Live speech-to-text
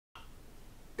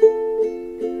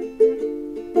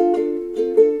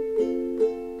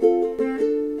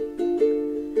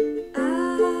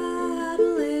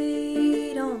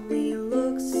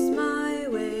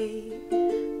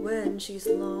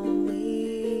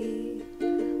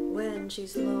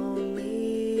she's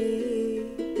lonely.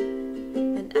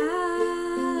 And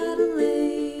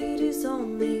Adelaide is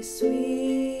only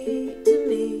sweet to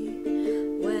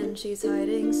me when she's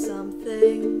hiding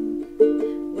something,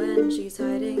 when she's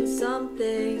hiding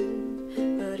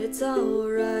something. But it's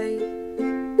alright,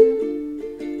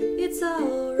 it's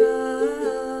alright,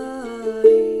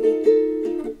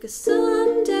 'cause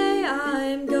someday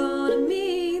I'm gonna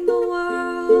mean the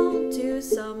world to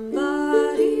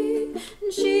somebody,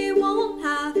 and she won't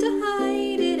have to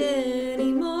hide it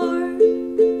anymore.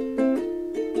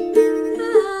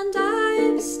 And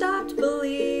I've stopped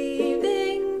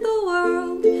believing the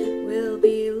world will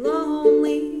be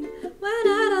lonely when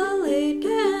Adelaide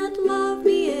can't love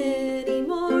me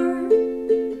anymore.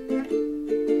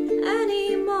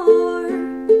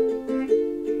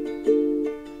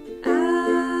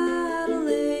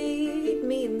 Adelaide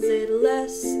means it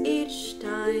less each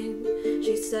time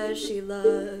she says she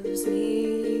loves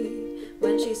me,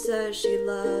 when she says she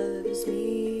loves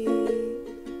me.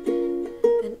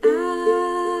 And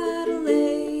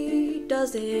Adelaide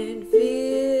doesn't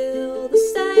feel the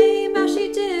same as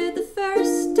she did the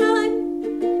first time,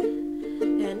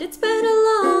 and it's been a